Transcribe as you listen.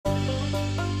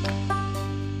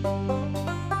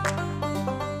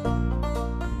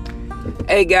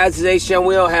Hey guys, it's H-Town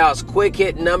Wheelhouse. Quick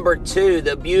hit number 2.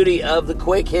 The beauty of the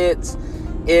quick hits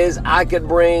is I could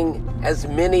bring as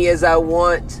many as I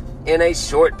want in a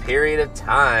short period of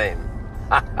time.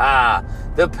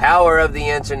 The power of the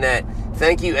internet.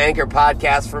 Thank you, Anchor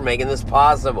Podcast, for making this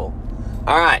possible.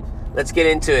 All right, let's get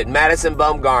into it. Madison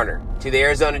Bumgarner to the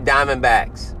Arizona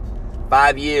Diamondbacks.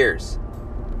 5 years,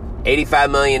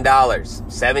 $85 million,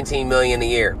 $17 million a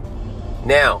year.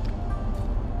 Now,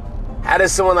 how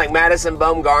does someone like Madison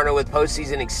Bumgarner with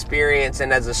postseason experience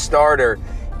and as a starter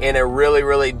in a really,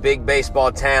 really big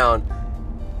baseball town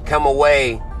come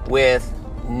away with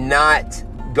not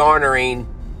garnering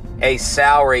a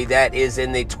salary that is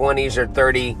in the $20 or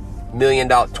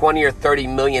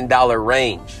 $30 million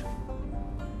range?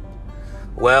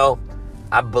 Well,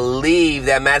 I believe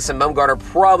that Madison Bumgarner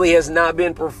probably has not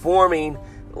been performing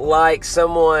like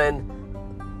someone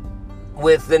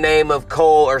with the name of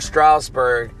Cole or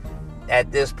Strasburg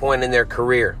at this point in their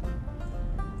career.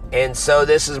 And so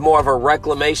this is more of a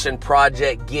reclamation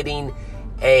project, getting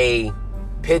a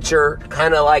pitcher,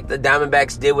 kind of like the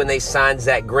Diamondbacks did when they signed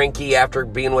Zach Greinke after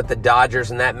being with the Dodgers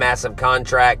and that massive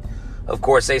contract. Of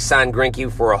course, they signed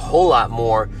Greinke for a whole lot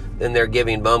more than they're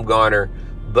giving Bumgarner,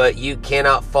 but you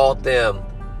cannot fault them.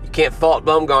 You can't fault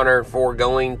Bumgarner for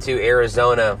going to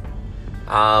Arizona.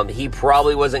 He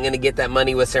probably wasn't going to get that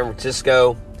money with San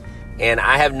Francisco. And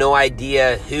I have no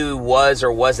idea who was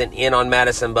or wasn't in on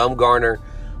Madison Bumgarner.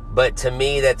 But to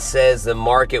me, that says the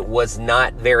market was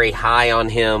not very high on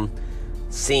him,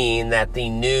 seeing that the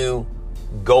new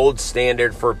gold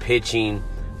standard for pitching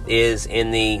is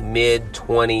in the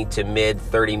mid-20 to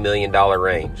mid-$30 million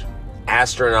range.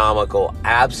 Astronomical.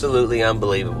 Absolutely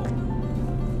unbelievable.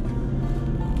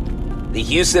 The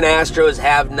Houston Astros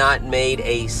have not made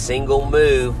a single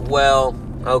move. Well,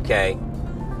 okay.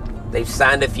 They've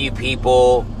signed a few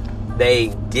people. They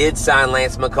did sign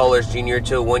Lance McCullers Jr.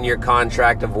 to a one-year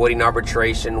contract, avoiding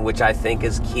arbitration, which I think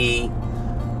is key.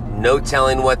 No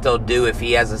telling what they'll do if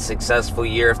he has a successful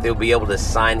year, if they'll be able to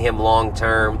sign him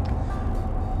long-term.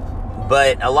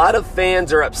 But a lot of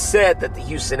fans are upset that the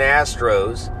Houston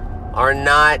Astros are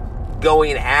not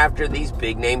going after these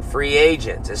big-name free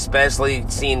agents, especially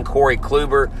seeing Corey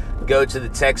Kluber go to the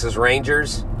Texas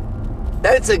Rangers.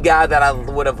 That's a guy that I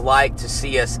would have liked to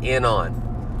see us in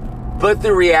on. But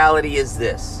the reality is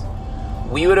this.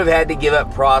 We would have had to give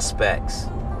up prospects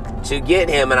to get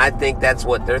him, and I think that's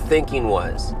what their thinking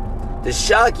was. The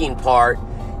shocking part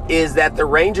is that the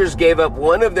Rangers gave up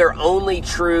one of their only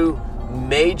true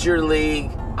major league,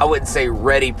 I wouldn't say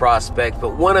ready prospect,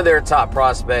 but one of their top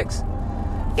prospects,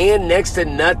 and next to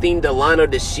nothing, Delano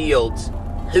DeShields,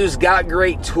 who's got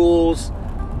great tools,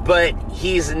 but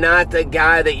he's not the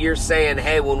guy that you're saying,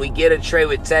 hey, when we get a trade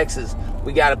with Texas,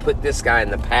 we got to put this guy in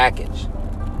the package.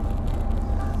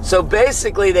 So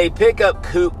basically, they pick up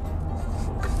Kubler.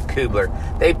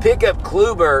 They pick up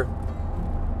Kluber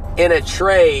in a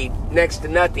trade next to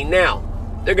nothing. Now,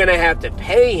 they're going to have to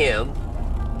pay him,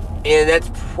 and that's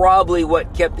probably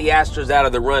what kept the Astros out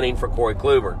of the running for Corey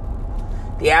Kluber.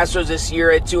 The Astros this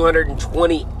year at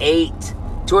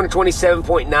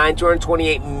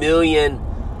 $228 million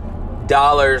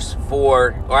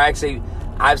for, or actually,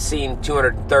 I've seen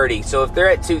 230. So if they're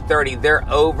at 230, they're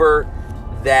over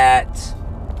that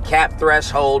cap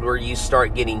threshold where you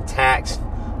start getting taxed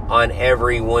on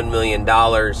every $1 million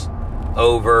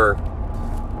over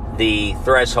the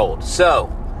threshold. So,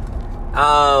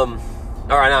 all right,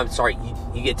 no, I'm sorry,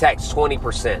 you get taxed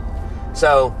 20%.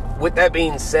 So with that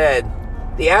being said,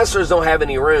 the Astros don't have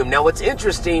any room. Now what's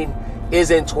interesting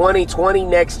is in 2020,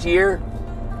 next year,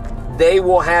 they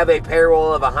will have a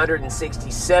payroll of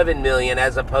 $167 million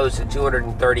as opposed to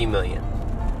 $230 million.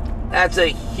 That's a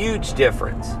huge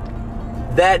difference.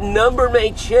 That number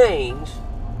may change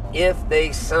if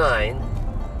they sign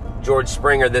George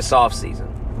Springer this offseason.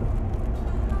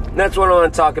 And that's what I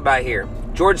want to talk about here.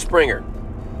 George Springer.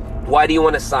 Why do you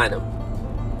want to sign him?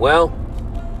 Well,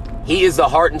 he is the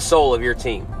heart and soul of your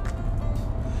team.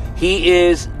 He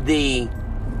is the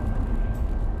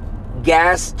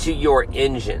gas to your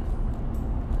engine.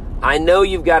 I know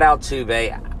you've got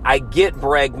Altuve. I get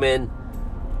Bregman.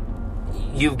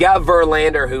 You've got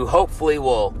Verlander, who hopefully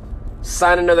will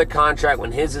sign another contract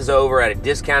when his is over at a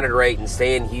discounted rate and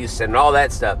stay in Houston and all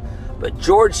that stuff. But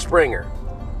George Springer,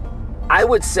 I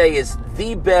would say, is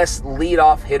the best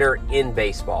leadoff hitter in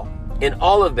baseball, in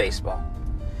all of baseball.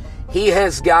 He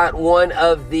has got one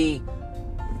of the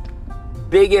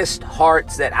biggest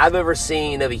hearts that I've ever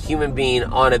seen of a human being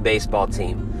on a baseball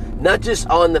team. Not just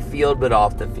on the field, but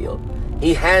off the field.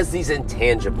 He has these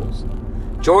intangibles.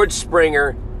 George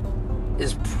Springer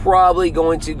is probably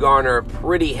going to garner a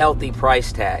pretty healthy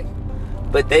price tag.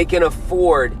 but they can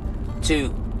afford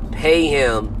to pay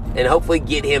him and hopefully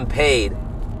get him paid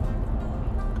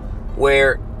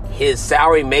where his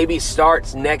salary maybe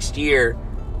starts next year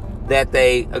that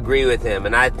they agree with him.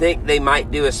 And I think they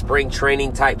might do a spring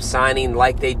training type signing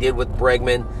like they did with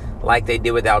Bregman, like they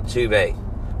did with Altuve.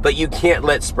 But you can't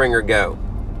let Springer go.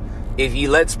 If you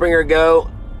let Springer go,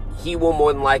 he will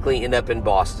more than likely end up in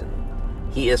Boston.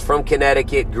 He is from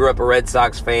Connecticut, grew up a Red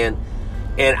Sox fan,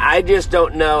 and I just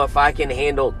don't know if I can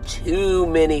handle too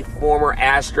many former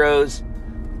Astros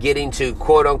getting to,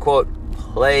 quote-unquote,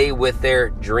 play with their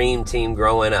dream team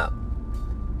growing up.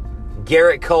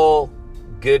 Garrett Cole,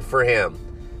 good for him.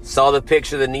 Saw the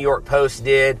picture the New York Post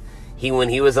did. When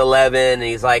he was 11, and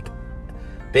he's like,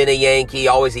 been a Yankee,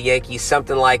 always a Yankee,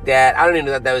 something like that. I don't even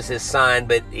know if that was his sign,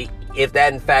 but if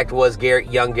that in fact was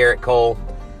young Garrett Cole,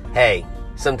 hey,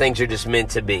 some things are just meant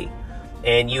to be.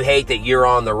 And you hate that you're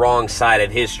on the wrong side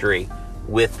of history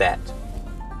with that.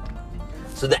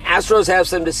 So the Astros have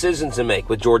some decisions to make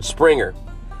with George Springer.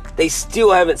 They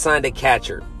still haven't signed a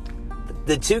catcher.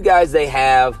 The two guys they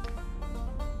have,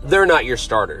 they're not your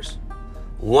starters.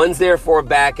 One's there for a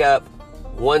backup.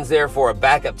 One's there for a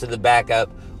backup to the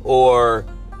backup. Or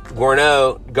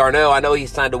Garneau, I know he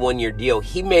signed a one-year deal.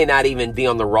 He may not even be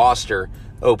on the roster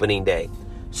opening day.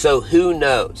 So who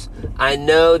knows? I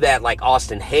know that like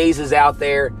Austin Hayes is out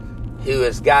there who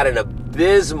has got an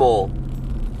abysmal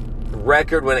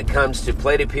record when it comes to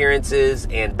plate appearances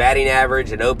and batting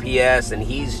average and OPS, and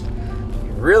he's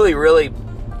really, really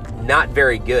not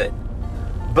very good.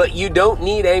 But you don't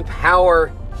need a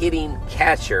power-hitting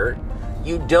catcher.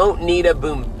 You don't need a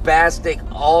bombastic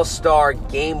all-star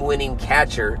game-winning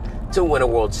catcher to win a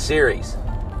World Series.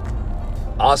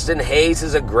 Austin Hayes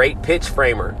is a great pitch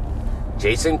framer.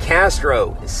 Jason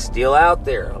Castro is still out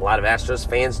there. A lot of Astros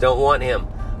fans don't want him.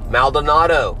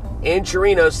 Maldonado and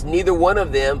Chirinos, neither one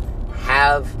of them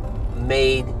have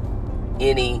made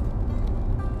any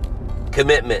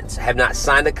commitments, have not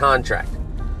signed a contract.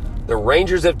 The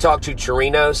Rangers have talked to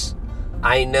Chirinos.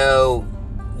 I know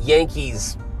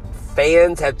Yankees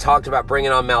fans have talked about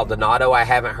bringing on Maldonado. I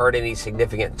haven't heard any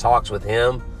significant talks with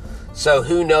him. So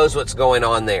who knows what's going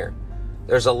on there?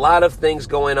 There's a lot of things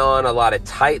going on, a lot of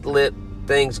tight-lipped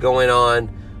things going on,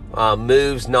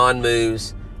 moves,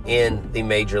 non-moves in the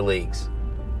major leagues.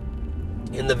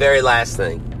 And the very last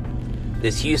thing,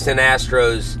 this Houston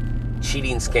Astros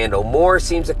cheating scandal. More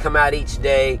seems to come out each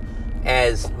day.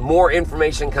 As more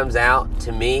information comes out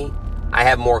to me, I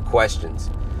have more questions.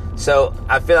 So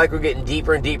I feel like we're getting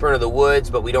deeper and deeper into the woods,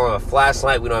 but we don't have a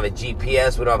flashlight, we don't have a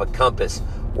GPS, we don't have a compass.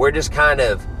 We're just kind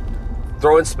of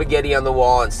throwing spaghetti on the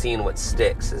wall and seeing what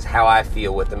sticks, is how I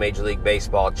feel with the Major League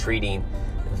Baseball treating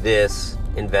this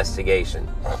investigation.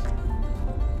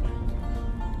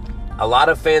 A lot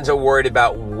of fans are worried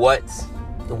about what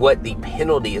the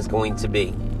penalty is going to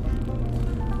be.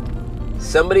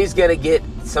 Somebody's going to get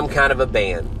some kind of a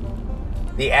ban.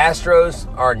 The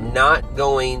Astros are not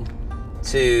going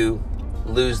to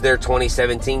lose their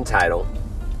 2017 title.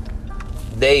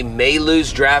 They may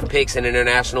lose draft picks and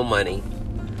international money.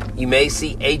 You may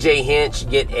see A.J. Hinch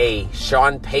get a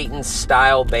Sean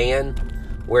Payton-style ban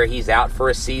where he's out for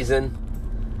a season.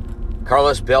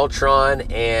 Carlos Beltran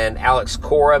and Alex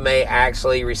Cora may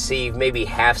actually receive maybe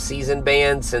half-season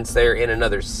bans since they're in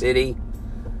another city.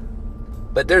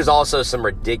 But there's also some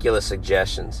ridiculous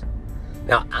suggestions.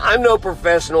 Now, I'm no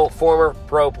professional former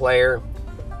pro player.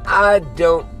 I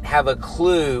don't have a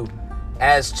clue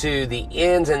as to the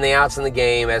ins and the outs in the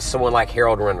game as someone like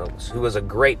Harold Reynolds, who was a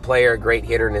great player, a great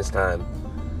hitter in his time.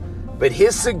 But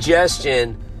his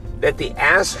suggestion that the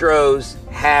Astros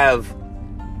have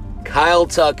Kyle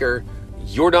Tucker,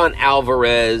 Yordan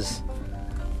Alvarez,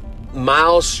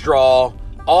 Miles Straw,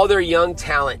 all their young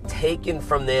talent taken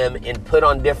from them and put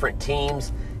on different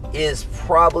teams is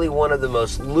probably one of the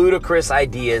most ludicrous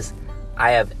ideas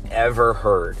I have ever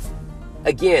heard.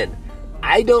 Again,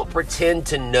 I don't pretend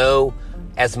to know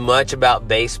as much about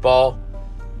baseball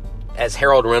as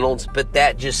Harold Reynolds, but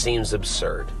that just seems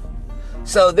absurd.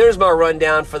 So there's my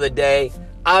rundown for the day.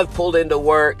 I've pulled into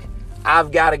work.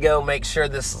 I've got to go make sure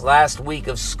this last week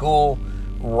of school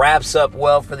wraps up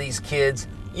well for these kids.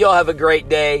 Y'all have a great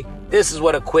day. This is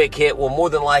what a quick hit will more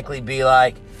than likely be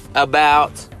like,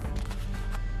 about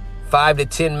 5 to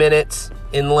 10 minutes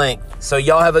in length. So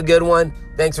y'all have a good one.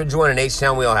 Thanks for joining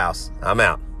H-Town Wheelhouse. I'm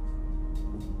out.